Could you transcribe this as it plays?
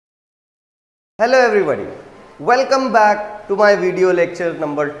Hello everybody, welcome back to my video lecture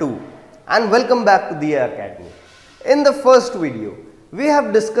number 2 and welcome back to Diya Academy. In the first video, we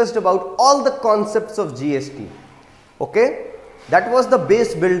have discussed about all the concepts of GST. Okay, that was the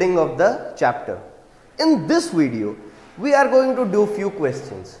base building of the chapter. In this video, we are going to do few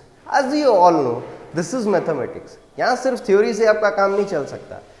questions. As you all know, this is mathematics. यहाँ सिर्फ theory से आपका काम नहीं चल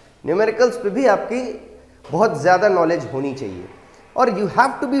सकता. Numericals पे भी आपकी बहुत ज़्यादा नॉलेज होनी चाहिए और you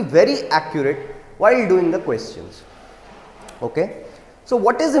have to be very accurate while doing the questions. Okay, so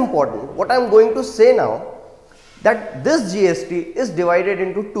what is important? What I am going to say now, that this GST is divided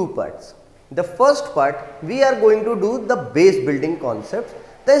into two parts. The first part, we are going to do the base building concepts,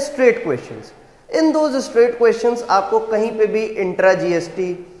 the straight questions. In those straight questions आपको कहीं पे भी intra GST,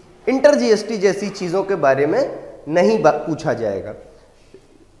 inter GST जैसी चीज़ों के बारे में नहीं पूछा जाएगा.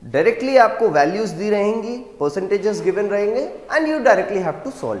 डायरेक्टली आपको वैल्यूज दी रहेंगी, परसेंटेजेस गिवन रहेंगे and you directly have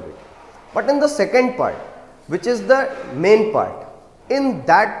to solve it. But in the second part which is the main part, in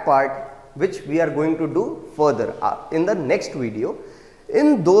that part which we are going to do further in the next video,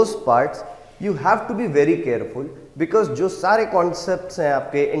 in those parts you have to be very careful because जो सारे concepts हैं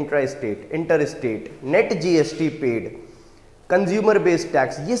आपके intra state, inter state, net GST paid, consumer based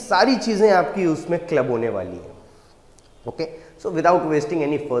tax, ये सारी चीज़ें आपकी उसमें club होने वाली हैं. Okay, so without wasting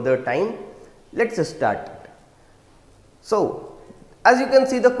any further time, let's start it. So, as you can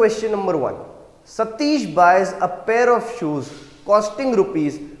see the question number 1, Satish buys a pair of shoes costing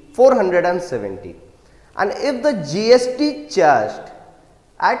rupees 470 and if the GST charged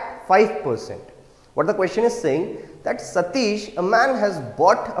at 5%, what the question is saying that Satish, a man, has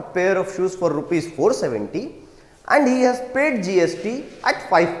bought a pair of shoes for rupees 470 and he has paid GST at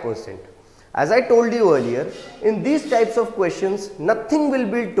 5%. As I told you earlier, in these types of questions, nothing will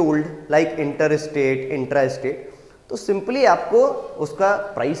be told like interstate, intrastate. तो simply आपको उसका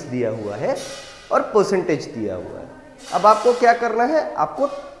price दिया हुआ है और percentage दिया हुआ है. अब आपको क्या करना है, आपको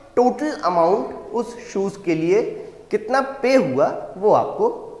टोटल अमाउंट उस शूज के लिए कितना पे हुआ वो आपको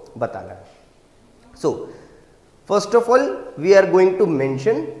बताना है. So first of all we are going to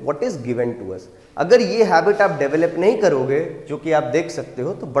mention what is given to us. अगर ये हैबिट आप डेवलप नहीं करोगे, जो कि आप देख सकते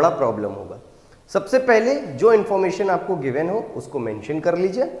हो, तो बड़ा प्रॉब्लम होगा. सबसे पहले जो इन्फॉर्मेशन आपको गिवन हो उसको मेंशन कर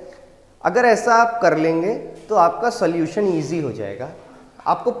लीजिए. अगर ऐसा आप कर लेंगे तो आपका सॉल्यूशन इजी हो जाएगा,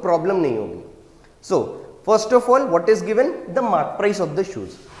 आपको प्रॉब्लम नहीं होगी. So first of all what is given, the mark price of the shoes.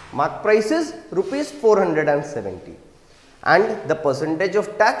 Mark price is rupees 470 and the percentage of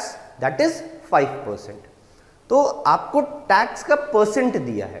tax that is 5%. तो आपको टैक्स का परसेंट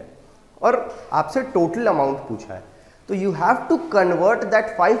दिया है और आपसे टोटल अमाउंट पूछा है, तो you have to convert that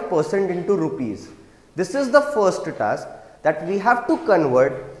 5% into rupees. This is the first task, that we have to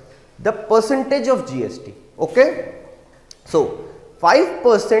convert the percentage of GST. Okay, so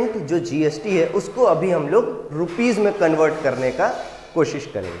 5% जो GST है उसको अभी हम लोग रुपीस में कन्वर्ट करने का कोशिश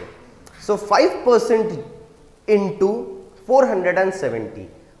करेंगे. So 5% into 470.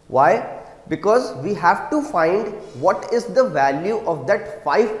 Why? Because we have to find what is the value of that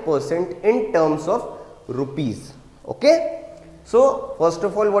 5% in terms of rupees. Okay, so first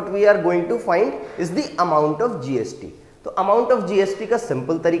of all what we are going to find is the amount of GST. तो amount of GST का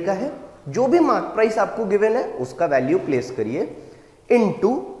simple तरीका है, जो भी mark price आपको given है उसका value place करिए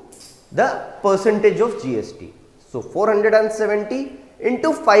into the percentage of GST. So 470 into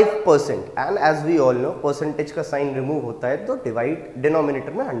 5% and as we all know percentage का साइन रिमूव होता है तो डिवाइड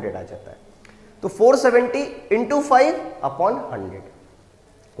डिनोमिनेटर में 100 आ जाता है. तो 470 into 5 upon 100.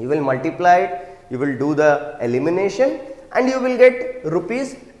 You will multiply it, you will do the elimination and you will get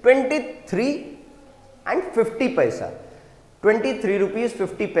rupees 23 and 50 paisa. 23 rupees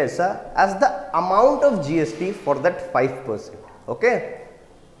 50 paisa as the amount of GST for that 5%. Okay.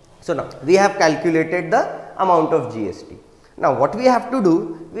 So now we have calculated the amount of GST. Now what we have to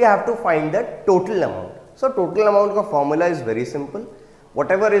do, we have to find the total amount. So total amount का formula is very simple.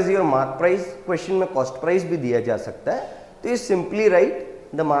 Whatever is your mark price, question में cost price भी दिया जा सकता है, तो you simply write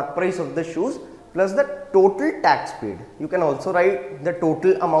the mark price of the shoes plus the total tax paid. You can also write the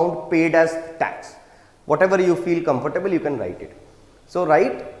total amount paid as tax. Whatever you feel comfortable, you can write it. So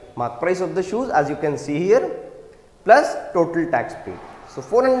write mark price of the shoes as you can see here plus total tax paid. So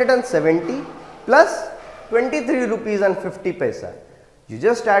 470 plus 23 rupees and 50 paisa. You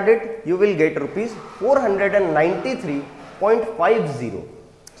just add it, you will get rupees 493.50.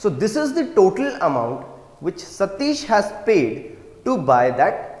 So this is the total amount which Satish has paid to buy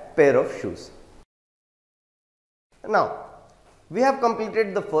that pair of shoes. Now we have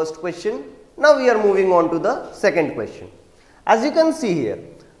completed the first question. Now we are moving on to the second question. As you can see here,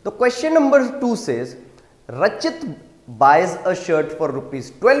 the question number 2 says Rachit buys a shirt for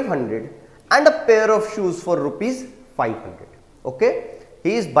rupees 1200 and a pair of shoes for rupees 500. Okay,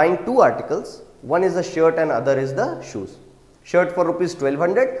 he is buying two articles, one is the shirt and other is the shoes. Shirt for rupees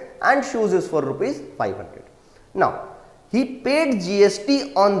 1200 and shoes is for rupees 500. Now he paid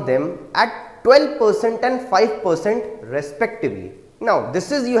GST on them at 12% and 5% respectively. Now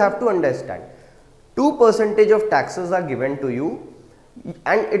this is, you have to understand, 2% of taxes are given to you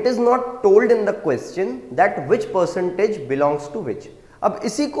and it is not told in the question that which percentage belongs to which. अब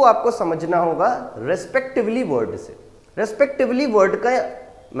इसी को आपको समझना होगा respectively word से. Respectively word का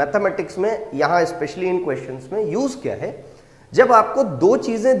mathematics में यहाँ स्पेशली इन क्वेश्चंस में यूज क्या है, जब आपको दो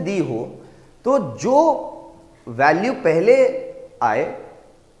चीजें दी हो तो जो वैल्यू पहले आए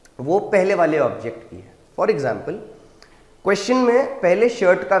वो पहले वाले ऑब्जेक्ट की है. फॉर एग्जाम्पल क्वेश्चन में पहले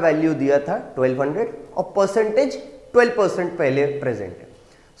शर्ट का वैल्यू दिया था 1200 और परसेंटेज 12% पहले प्रेजेंट है.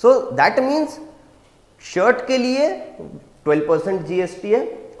 सो दैट मीन्स शर्ट के लिए 12% GST है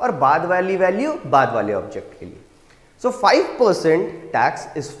और बाद वाली वैल्यू बाद वाले ऑब्जेक्ट के लिए. सो 5% tax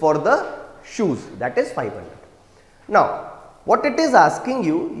is for the shoes, that is 500. Now what it is asking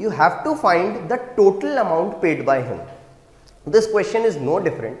you, you have to find the total amount paid by him. This question is no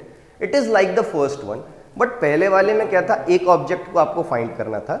different, it is like the first one, but पहले वाले में क्या था, एक object को आपको find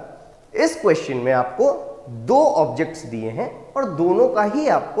करना था. इस क्वेश्चन में आपको दो ऑब्जेक्ट्स दिए हैं और दोनों का ही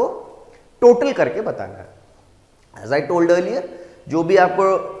आपको टोटल करके बताना है. एज आई टोल्ड अर्लियर, जो भी आपको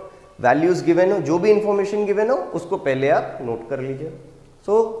वैल्यूज गिवन हो, जो भी इंफॉर्मेशन गिवन हो, उसको पहले आप नोट कर लीजिए.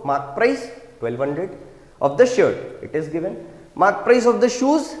 सो mark price 1200 of the shirt, it is given. Mark price of the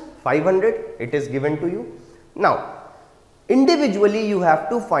shoes 500, it is given to you. Now individually you have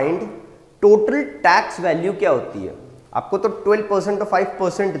to find total tax value क्या होती है. आपको तो 12% और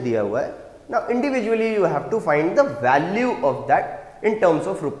 5% दिया हुआ है. Now individually you have to find the value of that in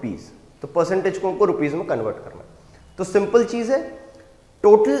terms of rupees. तो परसेंटेज को हमको रुपीज में कन्वर्ट करना. तो सिंपल चीज है,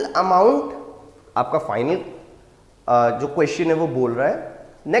 टोटल अमाउंट आपका फाइनल जो क्वेश्चन है वो बोल रहा है.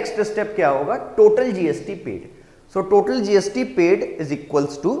 नेक्स्ट स्टेप क्या होगा, total GST paid. So total GST paid is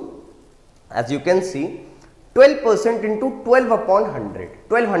equals to, as you can see, 12% into 12 upon 100,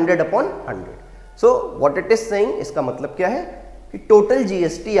 1200 upon 100. So what it is saying, इसका मतलब क्या है कि टोटल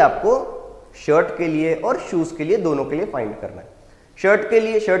GST आपको शर्ट के लिए और शूज के लिए, दोनों के लिए फाइंड करना है. शर्ट के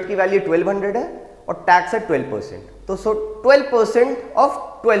लिए, शर्ट की वैल्यू 1200 है और टैक्स है 12%. तो सो 12%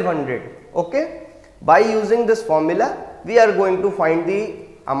 of 1200. Okay, by using this formula we are going to find the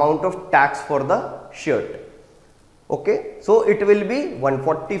amount of tax for the shirt. Okay, so it will be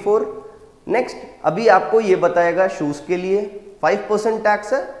 144. next अभी आपको ये बताएगा शूज के लिए 5%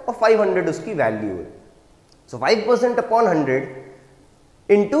 टैक्स है और 500 उसकी वैल्यू है. so 5% upon 100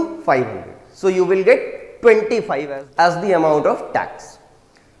 into 500, so you will get 25 as the amount of tax.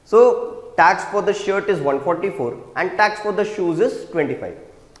 so tax for the shirt is 144 and tax for the shoes is 25.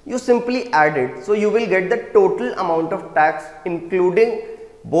 You simply add it, so you will get the total amount of tax including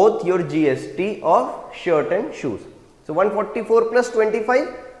both your GST of shirt and shoes. So 144 plus 25,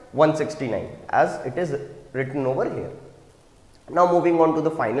 169 as it is written over here. Now moving on to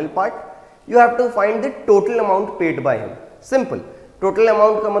the final part, you have to find the total amount paid by him. Simple. Total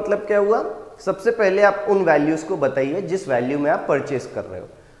amount का मतलब क्या हुआ, सबसे पहले आप उन values को बताइए जिस वैल्यू में आप परचेस कर रहे हो.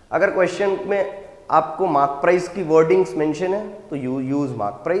 अगर क्वेश्चन में आपको मार्क प्राइस की वर्डिंग्स मेंशन है तो यू यूज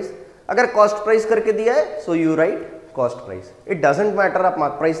मार्क प्राइस. अगर कॉस्ट प्राइस करके दिया है so you right cost price. It doesn't matter आप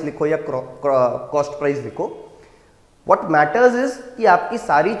मार्क प्राइस लिखो या कॉस्ट प्राइस लिखो. व्हाट मैटर्स इज कि आपकी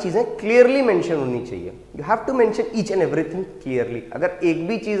सारी चीजें क्लियरली मेंशन होनी चाहिए. You have to mention each and everything clearly. अगर एक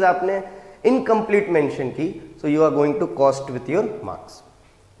भी चीज आपने इनकम्प्लीट मेंशन की so you are going to cost with your marks.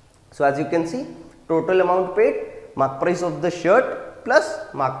 So as you can see, total amount paid, mark price of the shirt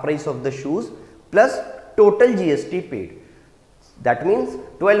plus mark price of the shoes plus total GST paid. That means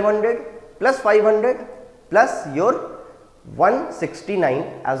 1200 plus 500 plus your 169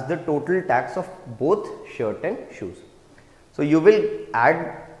 as the total tax of both shirt and shoes. So you will add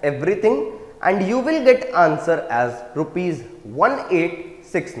everything and you will get answer as rupees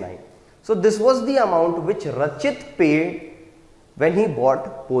 1869. So this was the amount which Rachit paid when he bought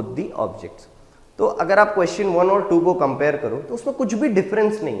both the objects. तो अगर आप question 1 और 2 को compare करो तो उसमें कुछ भी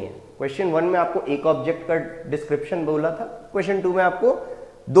डिफरेंस नहीं है. क्वेश्चन 1 में आपको एक ऑब्जेक्ट का डिस्क्रिप्शन बोला था, क्वेश्चन 2 में आपको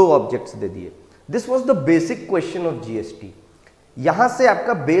दो ऑब्जेक्ट्स दे दिए. This was the basic question of GST. यहां से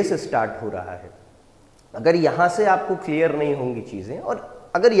आपका बेस स्टार्ट हो रहा है. अगर यहां से आपको क्लियर नहीं होंगी चीजें और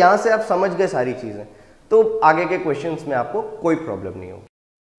अगर यहां से आप समझ गए सारी चीजें तो आगे के क्वेश्चंस में आपको कोई प्रॉब्लम नहीं होगी.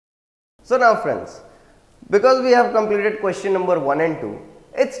 So now friends, because we have completed question number 1 and 2,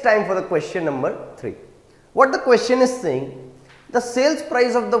 it's time for the question number 3. What the question is saying, the sales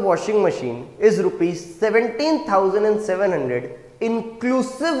price of the washing machine is rupees 17,700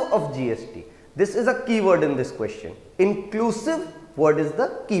 inclusive of GST. This is a keyword in this question. Inclusive word is the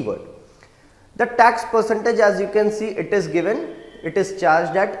keyword. The tax percentage, as you can see, it is given, it is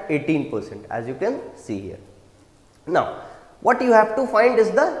charged at 18%, as you can see here. Now what you have to find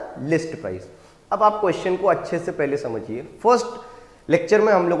is the list price. अब आप question को अच्छे से पहले समझिए. First lecture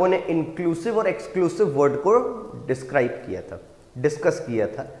में हम लोगों ने इंक्लूसिव और एक्सक्लूसिव वर्ड को डिस्क्राइब किया था, डिस्कस किया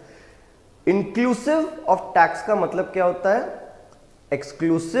था. इंक्लूसिव ऑफ टैक्स का मतलब क्या होता है?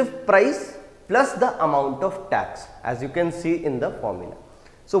 Exclusive price plus the amount of tax, as you can see in the formula.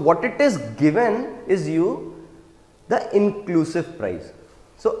 So what it is given is you the inclusive price.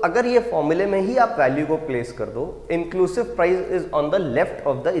 सो अगर ये फॉर्मूले में ही आप वैल्यू को प्लेस कर दो, inclusive price is on the left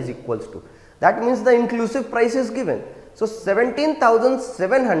of the is equals to, that means the inclusive price is given. So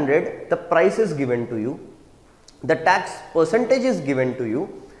 17,700 the price is given to you, the tax percentage is given to you,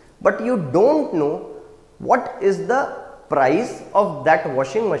 but you don't know what is the price of that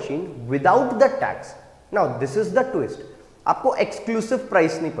washing machine without the tax. Now this is the twist. आपको exclusive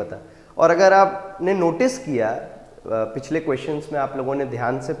price नहीं पता. और अगर आपने notice किया पिछले questions में, आप लोगों ने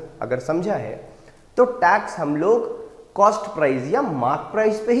ध्यान से अगर समझा है, तो टैक्स हम लोग कॉस्ट प्राइस या मार्क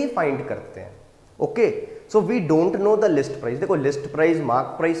प्राइस पे ही फाइंड करते हैं. Okay, so we don't know the list price. देखो list price, mark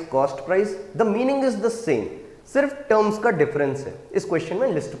price, cost price, the meaning is the same, सिर्फ टर्म्स का डिफरेंस है. इस क्वेश्चन में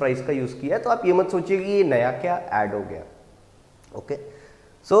लिस्ट प्राइस का यूज किया है, तो आप ये मत सोचिए कि ये नया क्या ऐड हो गया. Okay,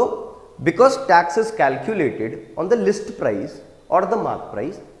 so because tax is calculated on the list price और the mark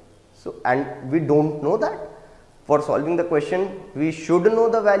price, so and we don't know that. For solving the question we should know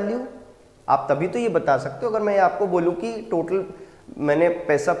the value. आप तभी तो ये बता सकते हो. अगर मैं आपको बोलूं कि टोटल मैंने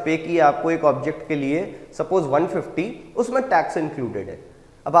पैसा पे किया आपको एक ऑब्जेक्ट के लिए, सपोज 150, उसमें टैक्स इंक्लूडेड है.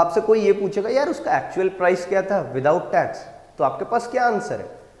 अब आपसे कोई ये पूछेगा यार उसका एक्चुअल प्राइस क्या था विदाउट टैक्स, तो आपके पास क्या आंसर है?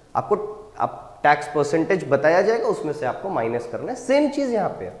 आपको टैक्स परसेंटेज बताया जाएगा, उसमें से आपको माइनस करना है. सेम चीज यहाँ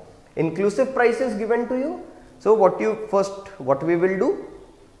पे, inclusive price is given to you. So what we will do,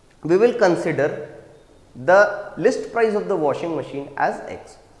 we will consider the list price of the washing machine as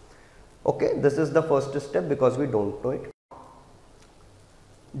X. Okay, this is the first step because we don't know it.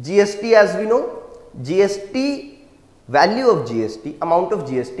 GST, as we know, GST, value of GST, amount of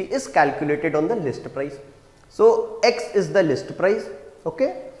GST is calculated on the list price. So X is the list price. Okay,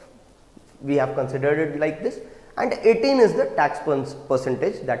 we have considered it like this, and 18 is the tax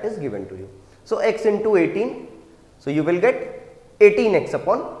percentage that is given to you. So X into 18, so you will get 18X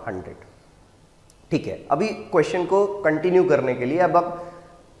upon 100. ठीक है, अभी question को continue करने के लिए अब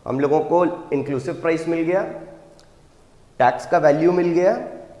हम लोगों को इंक्लूसिव प्राइस मिल गया, टैक्स का वैल्यू मिल गया,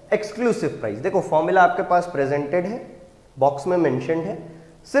 एक्सक्लूसिव प्राइस. देखो फॉर्मूला आपके पास प्रेजेंटेड है, बॉक्स में मेंशन्ड है,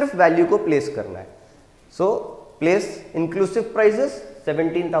 सिर्फ वैल्यू को प्लेस करना है. So place inclusive prices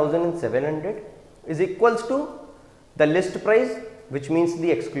 17,700 is equals to the list price which means the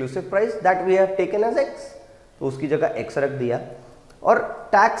exclusive price that we have taken as X. तो उसकी जगह X रख दिया, और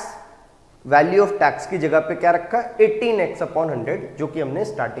टैक्स वैल्यू ऑफ टैक्स की जगह पे क्या रखा? 18X अपॉन 100, जो कि हमने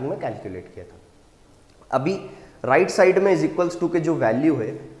स्टार्टिंग में कैलकुलेट किया था. अभी राइट साइड में इज इक्वल्स टू के जो वैल्यू है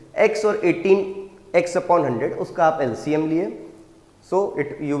X और 18X अपॉन 100, उसका आप LCM लिए. So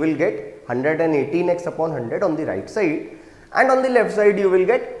you will get 118X upon 100 on the right side, and on the left side you will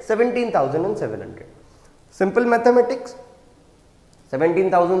get 17,700. Simple mathematics,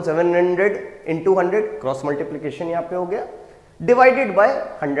 17,700 into 100, cross multiplication यहाँ पे हो गया, divided by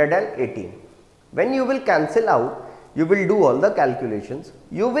 118. When you will cancel out, you will do all the calculations,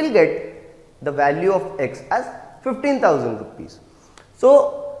 you will get the value of X as 15,000 rupees. So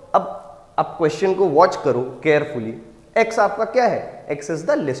अब question को watch करो carefully. X आपका क्या है? X is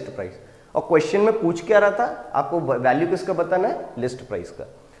the list price, और question में पूछ क्या रहा था? आपको वैल्यू किसका बताना है? लिस्ट प्राइस का.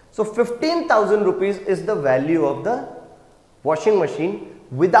 So 15,000 rupees is the value of the washing machine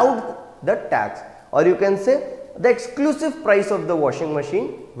without the tax, or you can say the exclusive price of the washing machine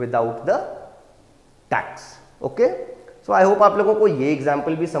without the tax. Okay, so I hope आप लोगों को ये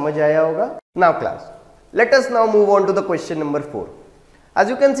example भी समझ आया होगा. Now class, let us now move on to the question number 4. As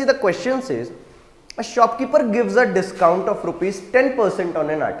you can see, the question says a shopkeeper gives a discount of rupees 10% on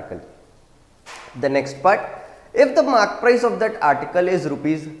an article. The next part, if the mark price of that article is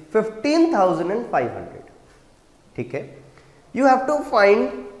rupees 15,500, ठीक है, you have to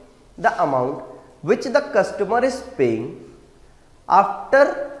find the amount which the customer is paying after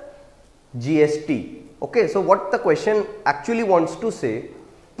GST. Okay, so what the question actually wants to say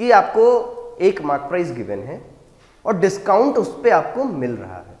कि आपको एक mark price given है और discount उस पे आपको मिल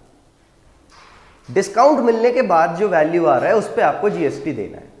रहा है. डिस्काउंट मिलने के बाद जो वैल्यू आ रहा है उस पे आपको GST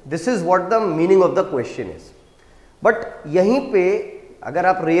देना है. This is what the meaning of the question is. But यहीं पे अगर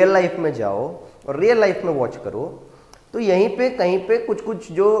आप रियल लाइफ में जाओ और रियल लाइफ में वॉच करो, तो यहीं पे कहीं पे कुछ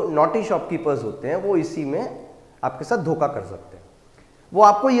कुछ जो नॉटी शॉपकीपर्स होते हैं वो इसी में आपके साथ धोखा कर सकते हैं। वो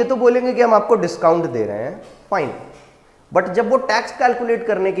आपको ये तो बोलेंगे कि हम आपको डिस्काउंट दे रहे हैं, फाइन, बट जब वो टैक्स कैलकुलेट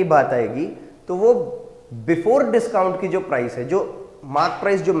करने की बात आएगी तो वो बिफोर डिस्काउंट की जो प्राइस है, जो मार्क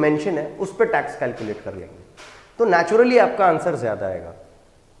प्राइस जो मेंशन है, उस पर टैक्स कैलकुलेट कर लेंगे। तो नेचुरली आपका आंसर ज्यादा आएगा।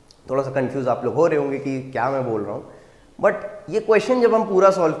 थोड़ा सा कंफ्यूज आप लोग हो रहे होंगे कि क्या मैं बोल रहा हूं, बट ये क्वेश्चन जब हम पूरा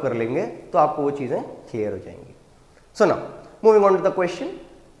सॉल्व कर लेंगे तो आपको वो चीजें क्लियर हो जाएंगी। So now moving on to the question.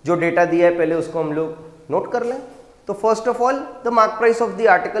 जो डेटा दिया है पहले उसको हम लोग नोट कर लें। तो first of all the mark price of the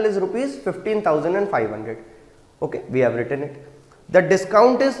article is ₹15,500। Okay, we have written it. The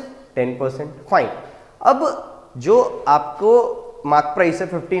discount is 10%, fine. अब जो आपको मार्क प्राइस है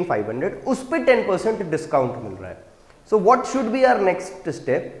 15,500, उस पर 10% डिस्काउंट मिल रहा है। So what should be our next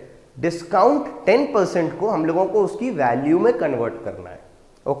step? Discount 10% को हम लोगों को उसकी वैल्यू में कन्वर्ट करना है।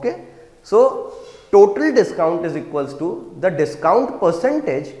 Okay, so total discount is equals to the discount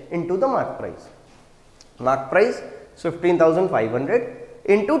percentage into the mark price. Mark price 15,500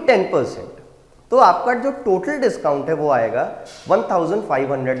 into 10%, तो आपका जो टोटल डिस्काउंट है वो आएगा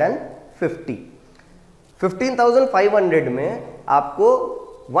 1,550। 15,500 में आपको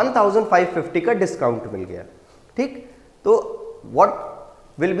 1,550 का डिस्काउंट मिल गया, ठीक। तो what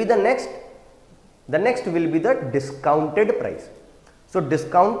will be the next? The next will be the discounted price. So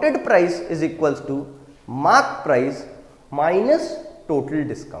discounted price is equals to mark price minus total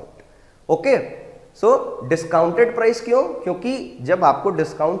discount. Okay, so discounted price क्यों? क्योंकि जब आपको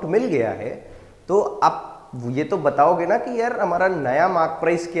डिस्काउंट मिल गया है तो आप ये तो बताओगे ना कि यार हमारा नया मार्क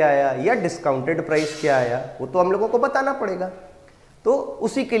प्राइस क्या आया या डिस्काउंटेड प्राइस क्या आया, वो तो हम लोगों को बताना पड़ेगा। तो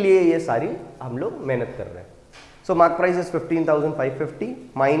उसी के लिए ये सारी हम लोग मेहनत कर रहे हैं। सो mark price is 15,550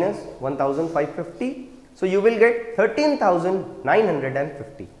 minus 1,550, so you will get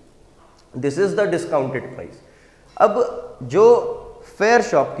 13,950। This is the discounted price. अब जो फेयर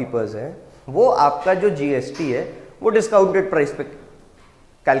शॉपकीपर्स हैं वो आपका जो जीएसटी है वो डिस्काउंटेड प्राइस पे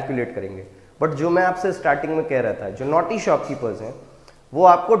कैलकुलेट करेंगे, बट जो मैं आपसे स्टार्टिंग में कह रहा था, जो नॉटी शॉपकीपर्स हैं वो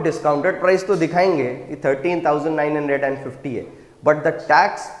आपको डिस्काउंटेड प्राइस तो दिखाएंगे कि 13,950 है, बट द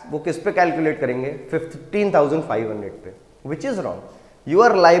टैक्स वो किस पे कैलकुलेट करेंगे? 15,500 पे, which is wrong. You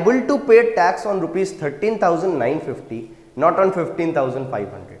are liable to पे tax on ₹13,950, not on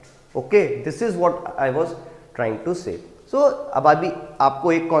 15,500। Okay, this is what I was trying to से। सो अब अभी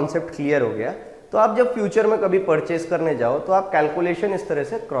आपको एक कॉन्सेप्ट क्लियर हो गया, तो आप जब फ्यूचर में कभी परचेस करने जाओ तो आप कैलकुलेशन इस तरह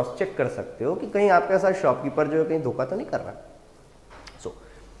से क्रॉस चेक कर सकते हो कि कहीं आपके साथ शॉपकीपर जो है कहीं धोखा तो नहीं कर रहा। So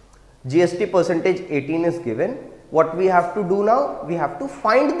GST percentage 18 is given. What we have to do now? We have to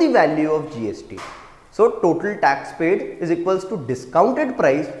find the value of GST. So total tax paid is equals to discounted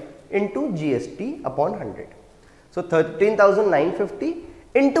price into GST upon 100। So 13,950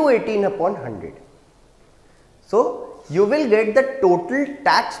 into 18 upon 100. So you will get the total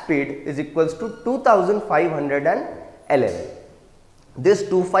tax paid is equals to 2,511. This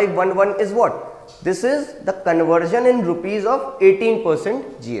 2,511 is what? This is the conversion in rupees of 18%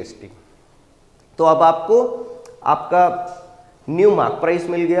 GST. तो अब आपको आपका new mark price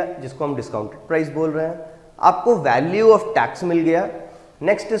मिल गया जिसको हम discounted price बोल रहे हैं, आपको वैल्यू ऑफ टैक्स मिल गया।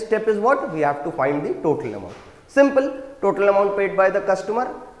 Next step is what? We have to find the total amount. Simple, total amount paid by the customer,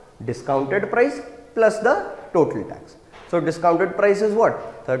 discounted price plus the total tax. So discounted price is what?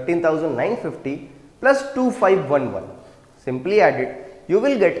 13,950 plus 2,511. Simply add it. You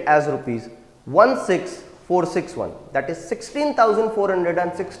will get as rupees 16,461. That is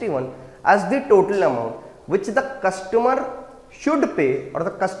 16,461 as the total amount which the customer should pay or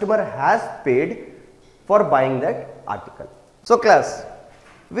the customer has paid for buying that article. So class,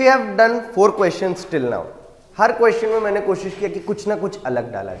 we have done 4 questions till now. Her question में मैंने कोशिश किया कि कुछ ना कुछ अलग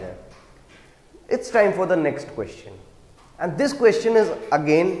डाला जाए. It's time for the next question, and this question is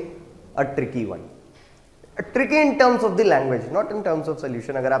again a tricky one. A tricky in terms of the language, not in terms of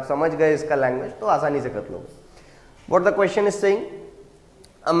solution. अगर आप समझ गए इसका language तो आसानी से कर लोगे. What the question is saying?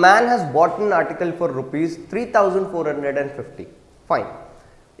 A man has bought an article for rupees 3,450. Fine.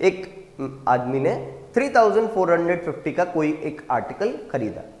 एक आदमी ने 3,450 का कोई एक आर्टिकल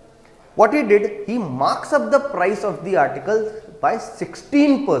खरीदा. What he did? He marks up the price of the article by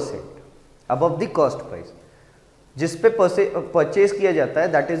 16%. above the cost price. जिस पे purchase किया जाता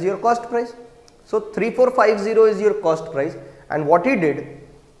है that is your cost price. So 3,450 is your cost price, and what he did,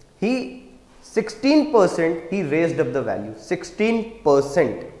 he 16% he raised up the value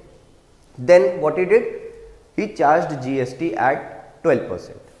 16%. Then what he did, he charged GST at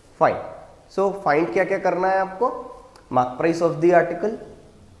 12%. Fine. So find क्या क्या करना है आपको? Mark price of the article,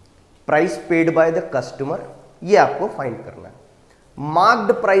 price paid by the customer, ये आपको find करना है.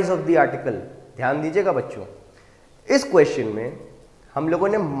 Marked price of the article, ध्यान दीजिएगा बच्चों, इस क्वेश्चन में हम लोगों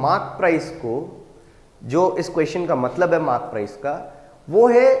ने मार्क प्राइस को, जो इस क्वेश्चन का मतलब है मार्क प्राइस का, वो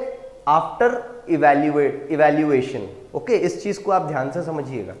है आफ्टर इवैल्यूएशन। ओके, इस चीज को आप ध्यान से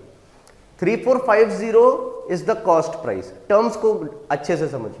समझिएगा। 3450 is the cost price. Terms को अच्छे से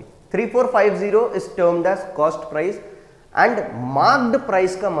समझिए। 3450 is termed as cost price and marked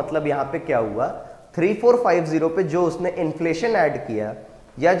price का मतलब यहां पे क्या हुआ, 3450 पे जो उसने इन्फ्लेशन ऐड किया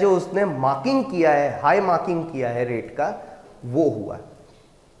या जो उसने मार्किंग किया है, हाई मार्किंग किया है रेट का, वो हुआ।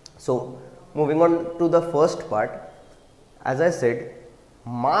 So moving on to the first part, as I said,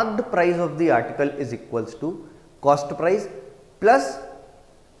 marked price of the article is equals to cost price plus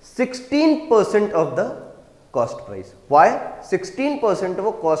 16% of the cost price. Why? 16%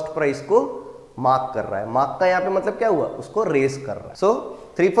 वो cost price को mark कर रहा है। मार्क का यहाँ पे मतलब क्या हुआ, उसको रेस कर रहा है। सो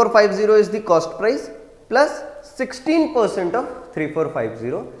 3450 is the cost price plus 16% of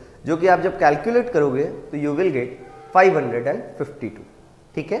 3450, जो कि आप जब कैलकुलेट करोगे तो यू विल गेट 552।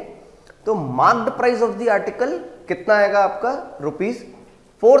 ठीक है, तो marked price of the article कितना आएगा आपका,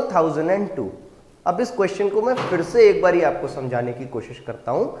 ₹4002। अब इस क्वेश्चन को मैं फिर से एक बार आपको समझाने की कोशिश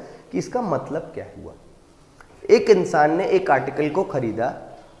करता हूं कि इसका मतलब क्या हुआ। एक इंसान ने एक आर्टिकल को खरीदा,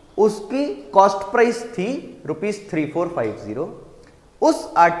 उसकी कॉस्ट प्राइस थी ₹3450।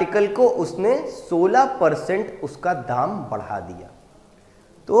 उस आर्टिकल को उसने 16% उसका दाम बढ़ा दिया।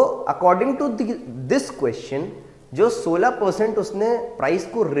 तो अकॉर्डिंग टू दिस क्वेश्चन, जो 16% उसने प्राइस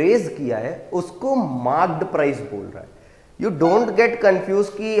को रेज किया है उसको मार्क्ड प्राइस बोल रहा है। यू डोंट गेट कंफ्यूज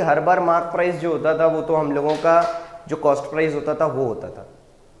कि हर बार मार्क प्राइस जो होता था वो तो हम लोगों का जो कॉस्ट प्राइस होता था वो होता था।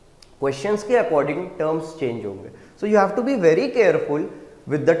 क्वेश्चंस के अकॉर्डिंग टर्म्स चेंज होंगे। So you have to be very careful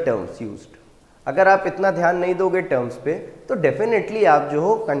with the terms used. अगर आप इतना ध्यान नहीं दोगे टर्म्स पे तो डेफिनेटली आप जो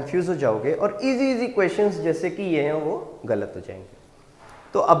हो कंफ्यूज हो जाओगे और इजी क्वेश्चंस जैसे कि ये हैं वो गलत हो जाएंगे।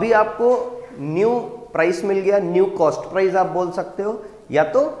 तो अभी आपको न्यू प्राइस मिल गया, न्यू कॉस्ट प्राइस आप बोल सकते हो या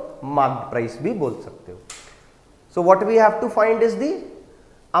तो मार्क्ड प्राइस भी बोल सकते हो। So what we have to find is the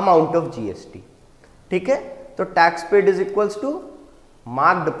amount of GST. ठीक है, तो tax paid is equals to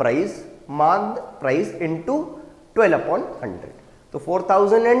marked price into 12 upon 100. तो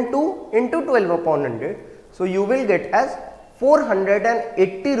 4002 into 12 upon 100. So you will get as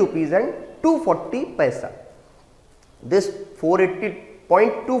 480 rupees and 240 paisa. This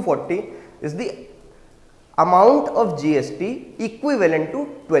 480.240 is the amount of GST equivalent to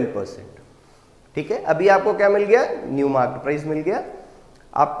 12%. ठीक है, अभी आपको क्या मिल गया, न्यू मार्क्ड प्राइस मिल गया,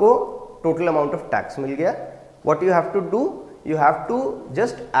 आपको टोटल अमाउंट ऑफ टैक्स मिल गया। What you have to do, you have to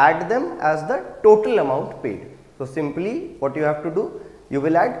just add them as the total amount paid. So simply what you have to do, you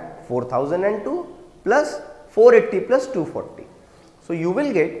will add 4002 plus 480 plus 240, so you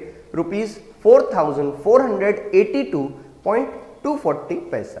will get ₹4482.240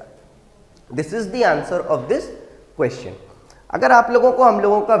 पैसा। This is the answer of this question. अगर आप लोगों को हम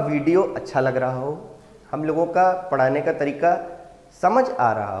लोगों का video अच्छा लग रहा हो, हम लोगों का पढ़ाने का तरीका समझ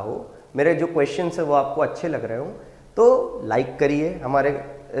आ रहा हो, मेरे जो क्वेश्चंस है वो आपको अच्छे लग रहे हो, तो लाइक करिए हमारे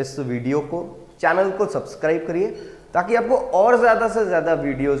इस वीडियो को, चैनल को सब्सक्राइब करिए ताकि आपको और ज़्यादा से ज़्यादा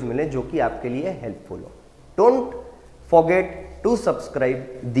वीडियोस मिले जो कि आपके लिए हेल्पफुल हो। डोंट फॉरगेट टू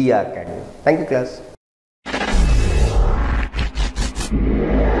सब्सक्राइब दिया अकेडमी। Thank you class.